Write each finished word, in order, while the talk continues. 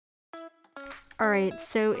Alright,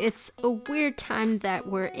 so it's a weird time that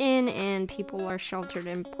we're in and people are sheltered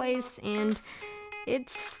in place and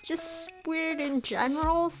it's just weird in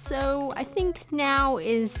general, so I think now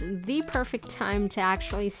is the perfect time to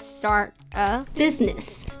actually start a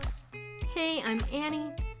business. Hey, I'm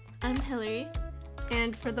Annie. I'm Hillary.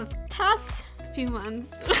 And for the past Few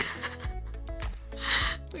months,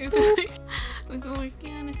 we've been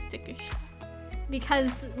working on a sticker shop. Because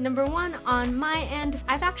number one, on my end,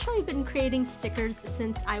 I've actually been creating stickers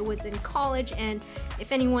since I was in college, and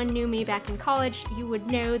if anyone knew me back in college, you would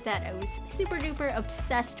know that I was super duper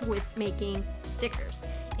obsessed with making stickers.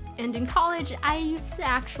 And in college, I used to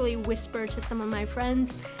actually whisper to some of my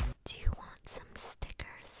friends, "Do you want some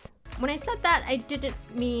stickers?" When I said that, I didn't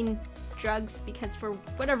mean drugs, because for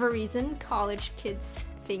whatever reason, college kids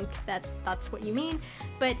think that that's what you mean,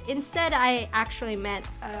 but instead I actually meant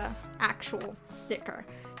actual sticker.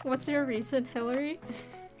 What's your reason, Hillary?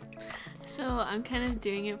 So I'm kind of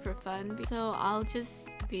doing it for fun, so I'll just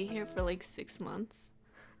be here for like 6 months.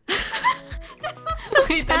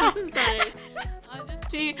 Wait, that doesn't sound right. I'll just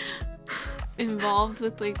be involved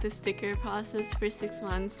with like the sticker process for 6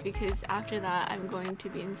 months, because after that I'm going to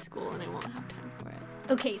be in school and I won't have time for it.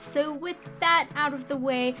 Okay, so with that out of the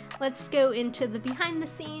way, let's go into the behind the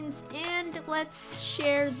scenes and let's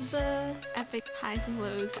share the Epic highs and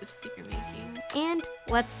lows of sticker making. And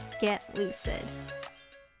let's get lucid.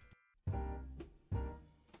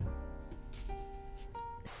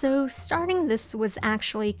 So starting this was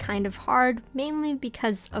actually kind of hard, mainly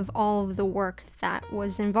because of all of the work that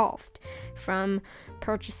was involved. From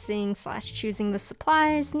purchasing / choosing the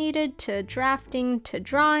supplies needed, to drafting, to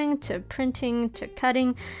drawing, to printing, to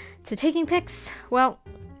cutting, to taking pics. Well,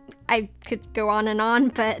 I could go on,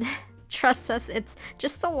 but trust us, it's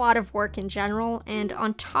just a lot of work in general, and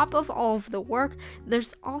on top of all of the work,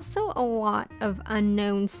 there's also a lot of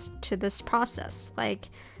unknowns to this process. Like,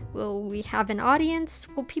 will we have an audience?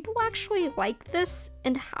 Will people actually like this?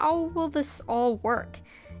 And how will this all work?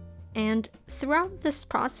 And throughout this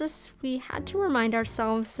process, we had to remind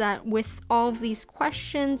ourselves that with all of these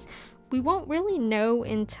questions, we won't really know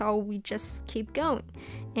until we just keep going.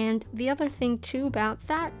 And the other thing too about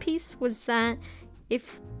that piece was that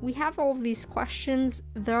if we have all of these questions,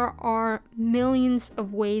 there are millions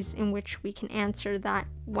of ways in which we can answer that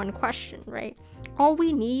one question, right? All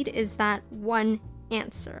we need is that one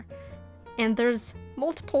answer. And there's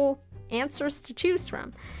multiple answers to choose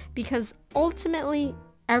from, because ultimately,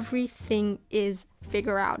 everything is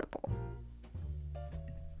figure-outable.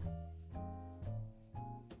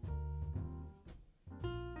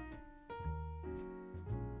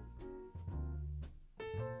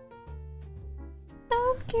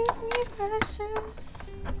 Don't give me pressure.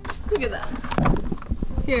 Look at that.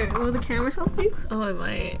 Here, will the camera help you? Oh, it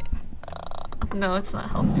might. No, it's not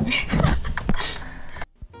helping me.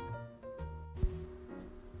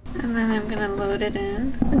 And then I'm gonna load it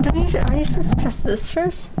in. Are you supposed to press this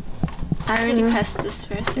first? I already pressed this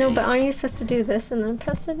first. Right? No, but aren't you supposed to do this and then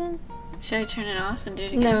press it in? Should I turn it off and do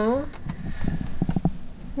it again? No.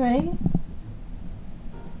 Right?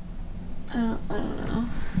 I don't know.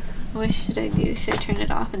 What should I do? Should I turn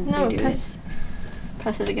it off and redo it?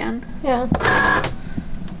 Press it again? Yeah.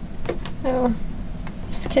 Oh.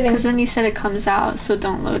 Just kidding. Because then you said it comes out, so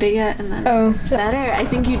don't load it yet, and then... Oh. Better. I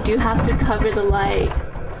think you do have to cover the light.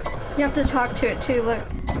 You have to talk to it too, look.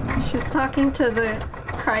 She's talking to the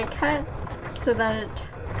cry cut so that it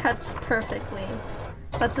cuts perfectly.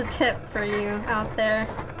 That's a tip for you out there.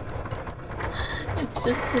 It's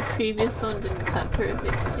just the previous one didn't cut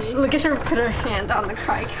perfectly. Look at her put her hand on the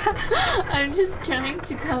cry cut. I'm just trying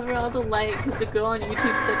to cover all the light because the girl on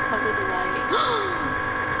YouTube said cover the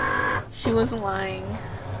light. She wasn't lying.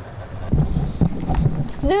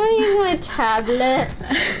 Don't use my tablet.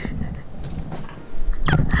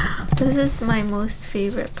 This is my most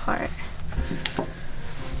favorite part.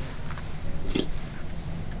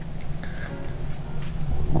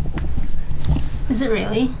 Is it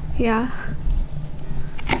really? Yeah.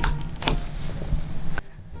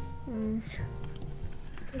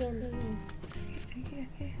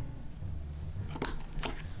 Okay.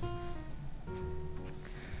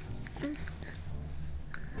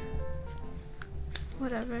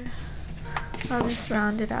 Whatever. I'll just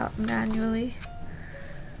round it out manually.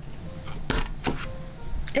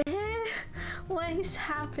 What is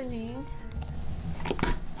happening?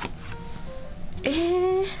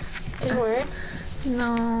 Did it work?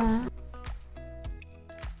 No.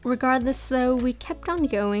 Regardless though, we kept on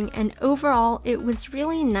going, and overall it was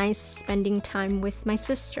really nice spending time with my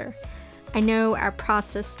sister. I know our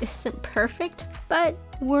process isn't perfect, but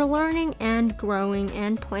we're learning and growing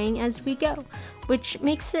and playing as we go, which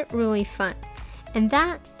makes it really fun. And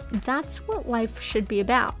that's what life should be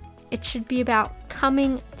about. It should be about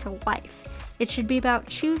coming to life. It should be about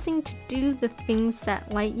choosing to do the things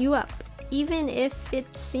that light you up, even if it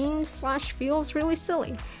seems/feels really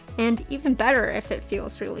silly, and even better if it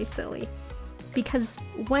feels really silly. Because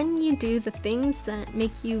when you do the things that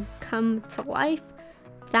make you come to life,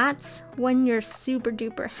 that's when you're super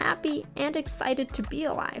duper happy and excited to be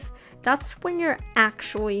alive. That's when you're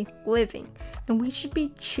actually living. And we should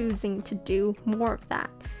be choosing to do more of that.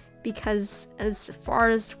 Because as far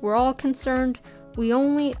as we're all concerned, we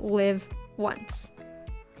only live once.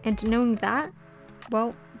 And knowing that,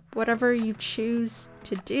 well, whatever you choose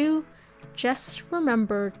to do, just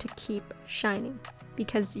remember to keep shining.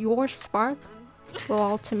 Because your spark will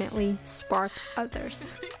ultimately spark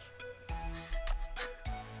others.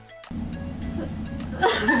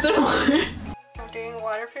 Is there more? I'm doing a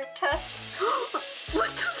waterproof test. What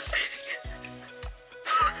the frick?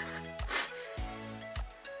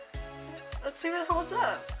 Let's see what holds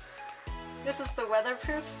up. This is the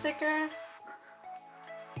weatherproof sticker.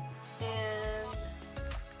 And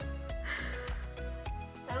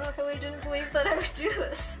I don't know, Hillary didn't believe that I would do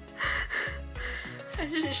this. I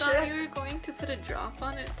just thought you were going to put a drop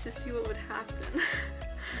on it to see what would happen.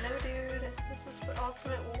 No, dude, this is the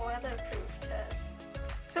ultimate weatherproof test.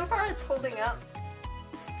 So far, it's holding up.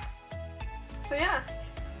 So yeah,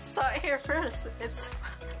 saw it here first. It's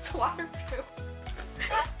waterproof.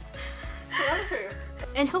 It's waterproof.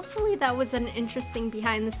 And hopefully that was an interesting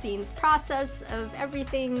behind-the-scenes process of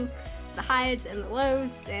everything, the highs and the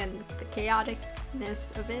lows, and the chaoticness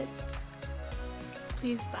of it.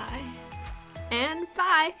 Please bye. And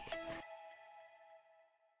bye!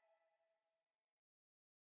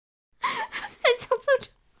 I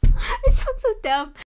sound so dumb.